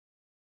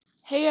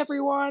Hey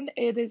everyone,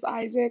 it is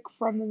Isaac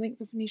from the Link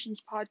the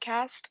Phoenicians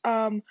podcast.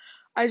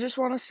 I just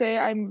want to say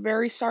I'm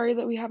very sorry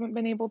that we haven't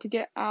been able to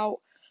get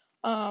out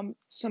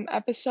some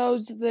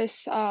episodes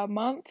this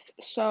month.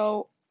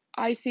 So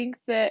I think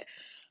that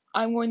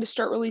I'm going to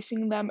start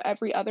releasing them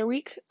every other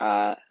week.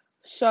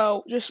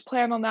 So just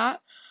plan on that.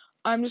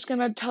 I'm just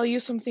gonna tell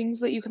you some things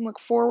that you can look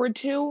forward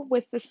to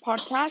with this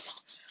podcast.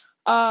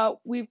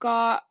 We've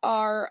got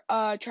our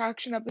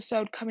attraction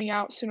episode coming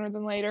out sooner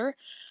than later,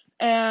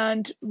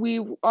 and we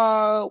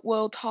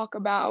will talk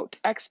about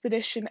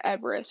Expedition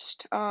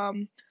Everest,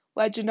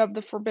 Legend of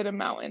the Forbidden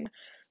Mountain.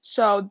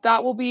 So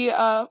that will be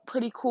a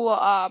pretty cool,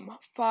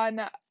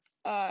 fun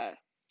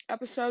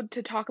episode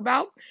to talk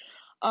about.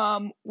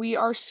 We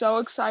are so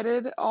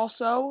excited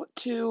also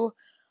to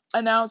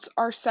announce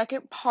our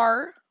second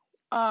part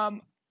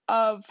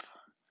of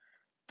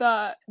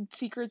the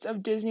Secrets of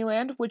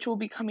Disneyland, which will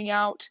be coming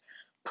out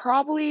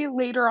probably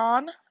later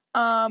on.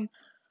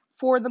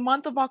 For the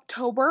month of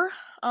October,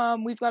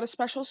 we've got a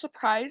special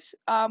surprise.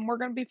 We're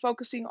going to be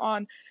focusing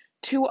on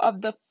two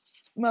of the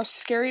most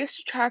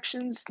scariest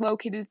attractions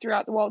located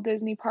throughout the Walt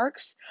Disney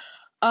parks,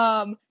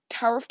 Tower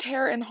of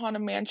Terror and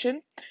Haunted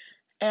Mansion.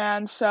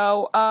 And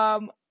so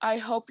I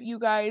hope you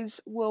guys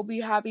will be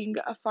having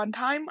a fun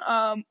time.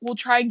 We'll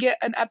try and get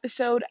an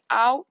episode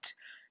out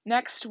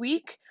next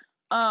week.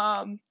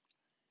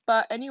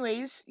 But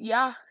anyways,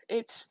 yeah,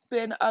 it's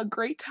been a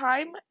great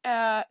time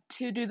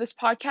to do this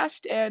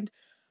podcast, and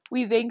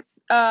we thank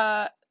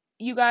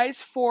you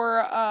guys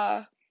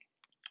for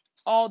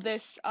all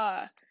this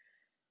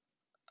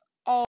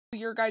all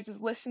your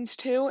guys' listens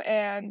to.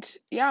 And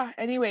yeah,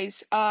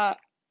 anyways,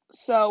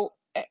 so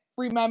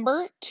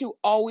remember to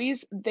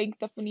always thank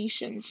the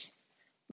Phoenicians.